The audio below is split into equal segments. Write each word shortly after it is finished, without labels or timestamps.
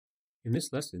In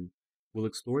this lesson, we'll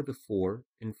explore the for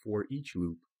and for each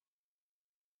loop.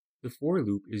 The for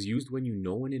loop is used when you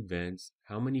know in advance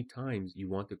how many times you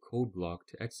want the code block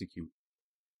to execute.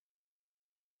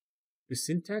 The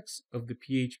syntax of the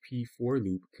PHP for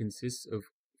loop consists of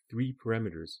three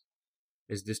parameters,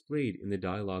 as displayed in the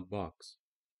dialog box.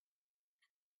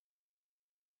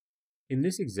 In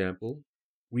this example,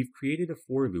 we've created a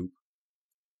for loop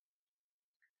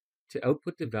to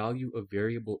output the value of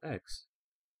variable x,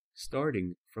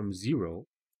 starting from 0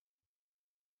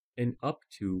 and up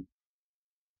to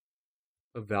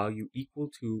a value equal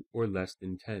to or less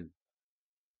than 10.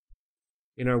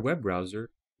 In our web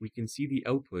browser, we can see the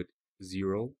output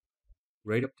 0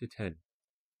 right up to 10.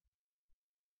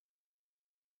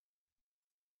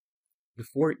 The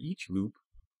for each loop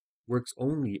works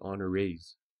only on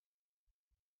arrays.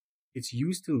 It's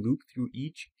used to loop through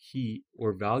each key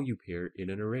or value pair in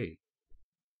an array.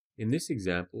 In this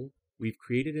example, we've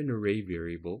created an array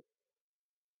variable,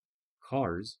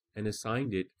 cars, and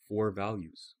assigned it 4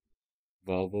 values: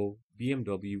 Volvo,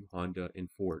 BMW, Honda, and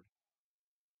Ford.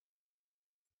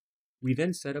 We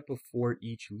then set up a for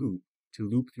each loop to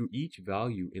loop through each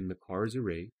value in the cars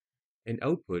array and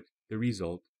output the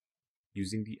result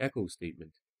using the echo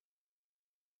statement.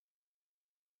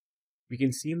 We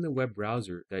can see in the web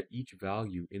browser that each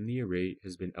value in the array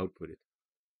has been outputted: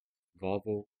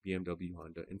 Volvo, BMW,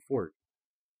 Honda, and Ford.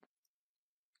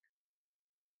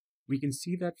 We can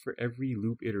see that for every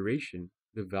loop iteration,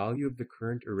 the value of the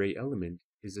current array element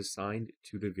is assigned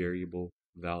to the variable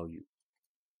value.